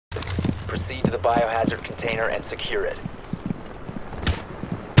Proceed to the biohazard container and secure it.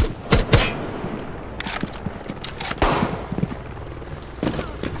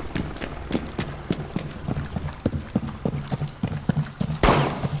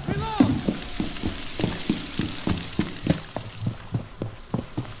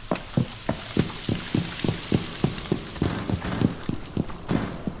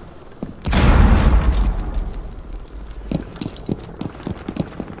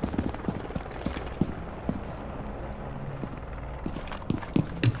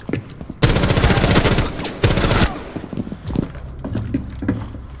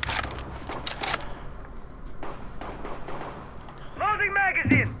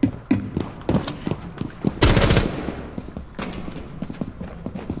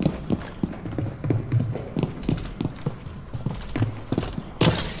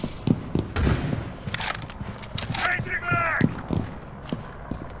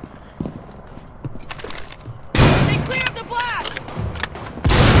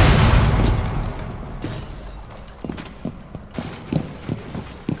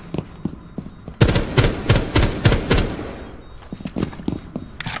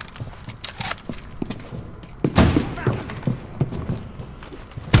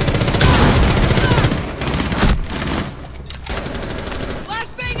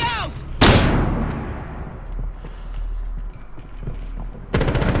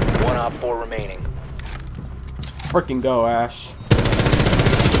 Op 4 remaining. Freaking go, Ash.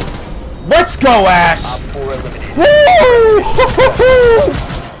 Let's go, Ash! Op 4 eliminated. Woo!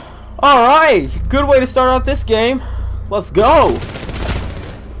 Alright, good way to start out this game. Let's go.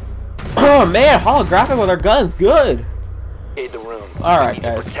 Oh man, holographic with our guns, good. The room. Alright,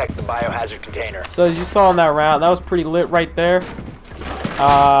 guys. Protect the biohazard container. So as you saw in that round, that was pretty lit right there.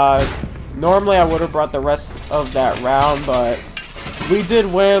 Normally I would have brought the rest of that round, but we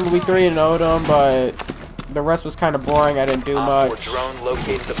did win. We 3-0'd them, but the rest was kind of boring. I didn't do much. Drone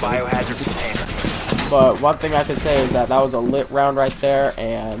locates the biohazard container. But one thing I can say is that that was a lit round right there,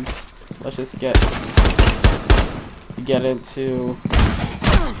 and let's just get into.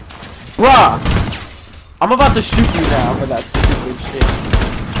 Bruh! I'm about to shoot you now for that stupid shit.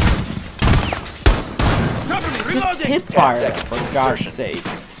 Just hip fire that, for God's sake.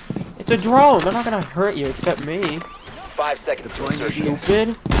 It's a drone. They're not gonna hurt you except me. 5 seconds to insertion. Stupid.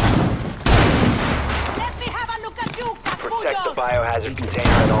 Let me have a look at you, Protect the biohazard container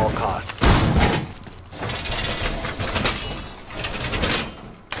at all costs.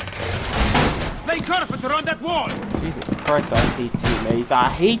 Lay carpenter on that wall! Jesus Christ, I hate teammates. I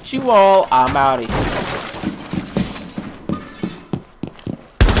hate you all. I'm out of here.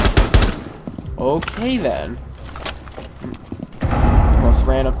 Okay then. Most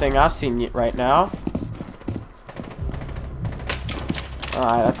random thing I've seen right now.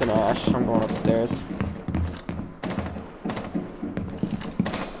 Alright, that's an Ash. I'm going upstairs.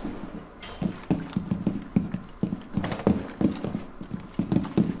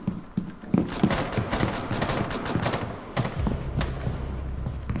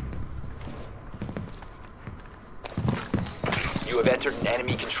 You have entered an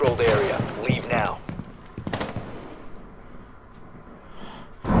enemy-controlled area. Leave now.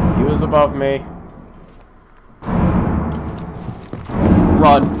 He was above me.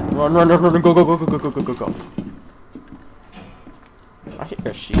 Run, run, run, run, run, go, go, go, go, go, go, go, go, go. I hear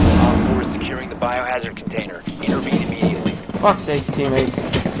a sheep. Op 4 is securing the biohazard container. Intervene immediately. Fuck's sakes, teammates.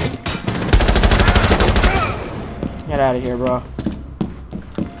 Get out of here, bro.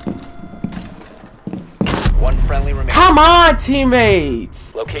 One friendly remaining. Come on,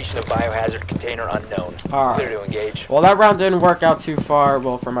 teammates! Location of biohazard container unknown. Alright. Clear to engage. Well, that round didn't work out too far,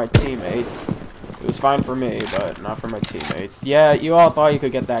 well, for my teammates. It was fine for me, but not for my teammates. Yeah, you all thought you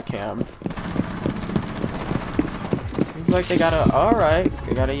could get that cam. Seems like they got a... Alright,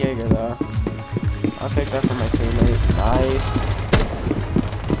 they got a Jaeger, though. I'll take that for my teammate. Nice.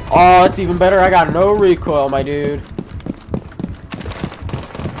 Oh, it's even better. I got no recoil, my dude.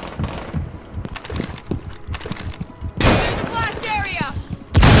 Blast area.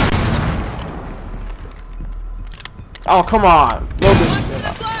 Oh, come on. Load this shit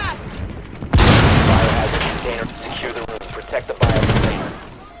up. Biohazard container. Secure the room. Protect the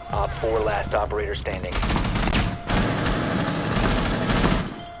biocontainer. Op 4 last operator standing.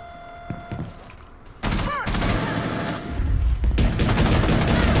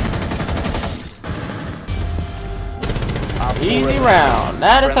 Easy round.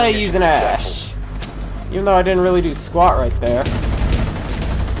 That is how you use an Ash. Even though I didn't really do squat right there.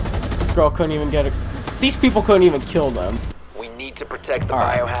 This girl couldn't even get a... These people couldn't even kill them. We need to protect the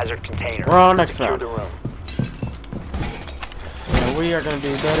Alright. biohazard container. We're on next Secure round. the room. But we are gonna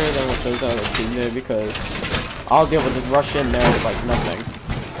do better than what those other teams did because I'll be able to just rush in there with like nothing.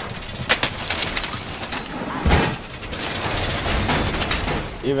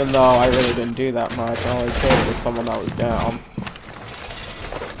 Even though I really didn't do that much, I only killed was someone that was down.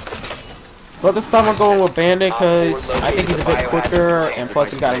 But this time I'm going with Bandit because I think he's a bit quicker, and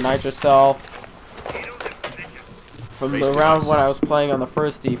plus he's got a nitro cell. From the round when I was playing on the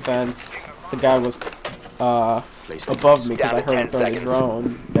first defense, the guy was above me because I heard him throw the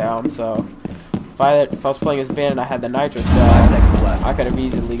drone down. So if I was playing as Bandit and I had the nitro cell, I could have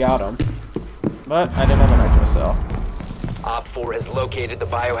easily got him. But I didn't have a nitro cell. Op 4 has located the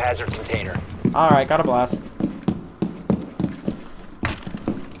biohazard container. Alright, got a blast.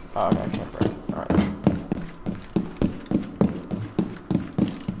 Oh, okay, I can't break. Alright.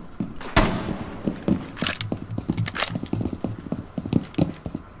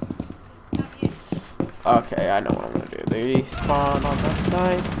 Okay, I know what I'm gonna do. They spawn on that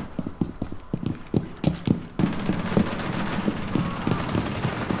side.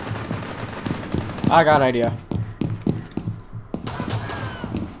 I got an idea.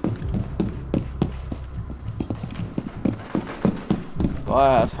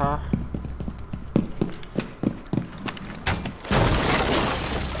 Glass, huh?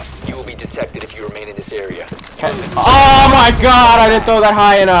 You will be detected if you remain in this area. Oh my god, I didn't throw that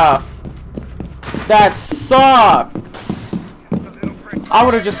high enough. That sucks. I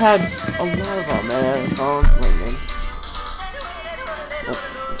would have just had a lot of them, man. Phone ringing.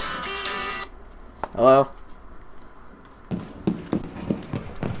 Hello?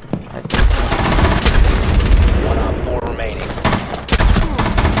 One Op 4 remaining.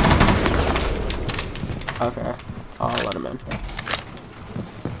 Okay, I'll let him in.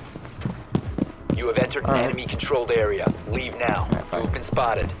 You have entered an enemy-controlled area. Leave now. Right, You have been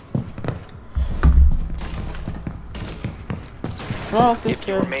spotted. Well, If you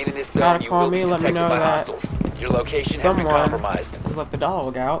sister, remain in this zone, gotta you call will me, be let me detected know by that hostiles. Your location has been someone compromised. has left the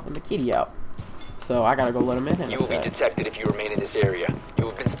dog out and the kitty out. So I gotta go let him in You a will be sec. detected if you remain in this area. You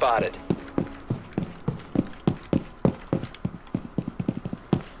have been spotted.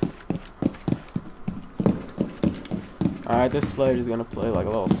 Alright, this Sledge is gonna play like a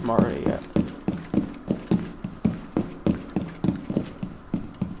little smarty yet.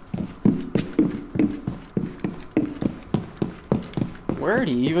 Where'd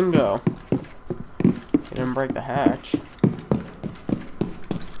he even go? He didn't break the hatch.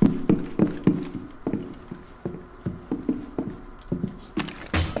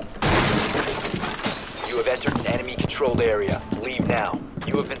 You have entered an enemy-controlled area. Leave now.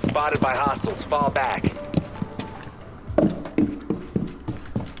 You have been spotted by hostiles. Fall back.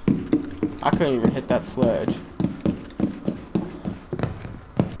 I couldn't even hit that Sledge.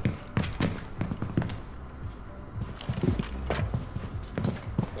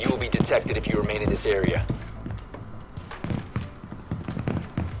 You will be detected if you remain in this area.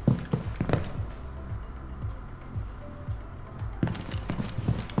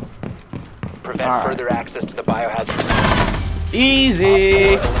 Prevent further access to the biohazard.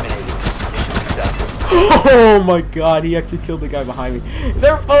 Easy! Op 4 eliminated. Mission successful. Oh my god, he actually killed the guy behind me.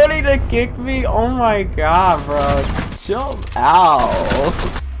 They're phoning to kick me? Oh my god, bro. Chill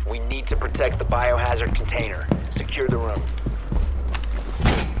out. We need to protect the biohazard container. Secure the room.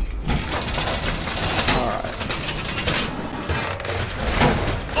 Alright.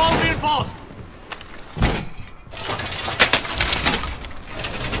 All reinforced!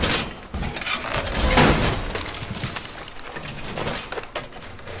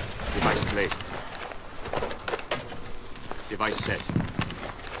 Device placed. Device set.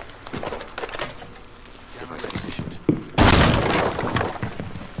 Device positioned.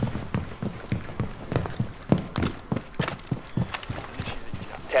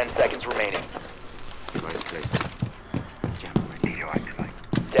 10 seconds remaining. Device placed. Jammer ready.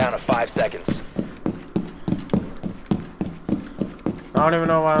 Down to 5 seconds. I don't even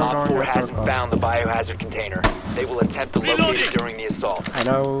know why I'm Op going 4 in a hasn't circle. found the biohazard container. They will attempt to locate it during the assault. I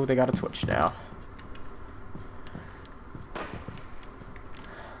know they got a Twitch now.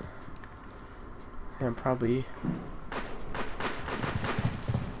 And probably...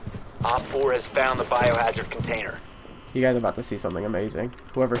 Op 4 has found the biohazard container. You guys are about to see something amazing.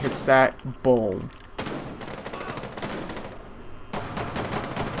 Whoever hits that, boom.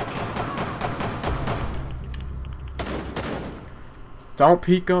 Don't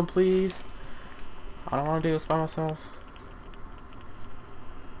peek him, please. I don't want to do this by myself.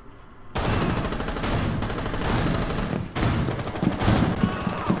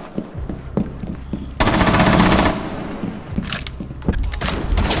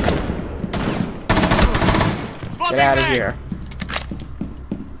 Get out of here.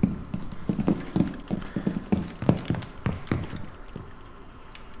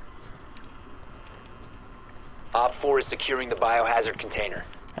 Op 4 is securing the biohazard container.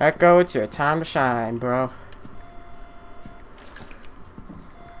 Echo, it's your time to shine, bro.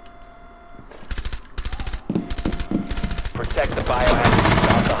 Protect the biohazard to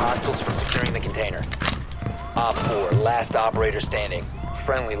stop the hostiles from securing the container. Op 4, last operator standing.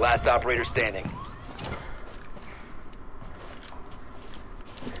 Friendly, last operator standing.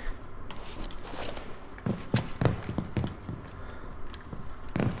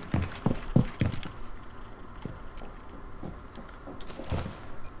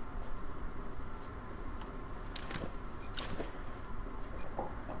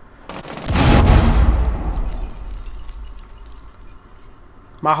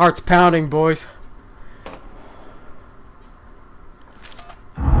 My heart's pounding, boys.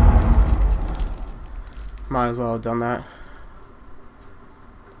 Might as well have done that.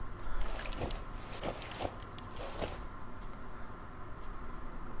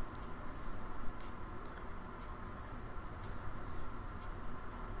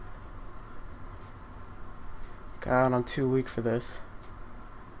 God, I'm too weak for this.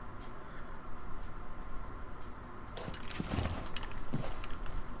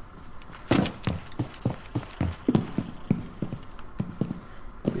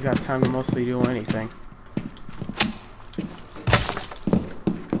 He's got time to mostly do anything.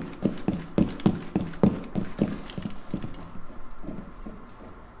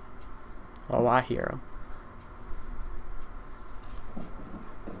 Oh, I hear him.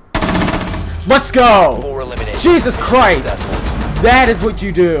 Let's go! 4 eliminated. Jesus Christ! That is what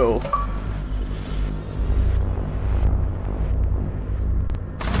you do.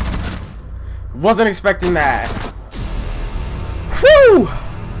 Wasn't expecting that. Whew!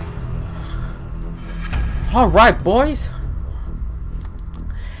 Alright, boys.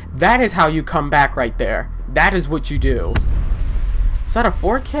 That is how you come back right there. That is what you do. Is that a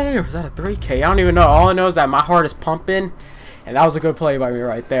 4K or is that a 3K? I don't even know. All I know is that my heart is pumping. And that was a good play by me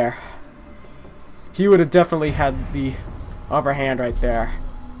right there. He would have definitely had the upper hand right there.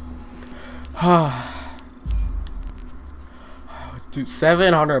 Dude,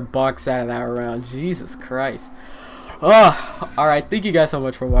 $700 out of that round. Jesus Christ. Alright, thank you guys so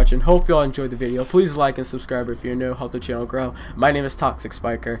much for watching. Hope you all enjoyed the video. Please like and subscribe if you're new. Help the channel grow. My name is Toxic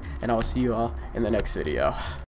Spiker, and I will see you all in the next video.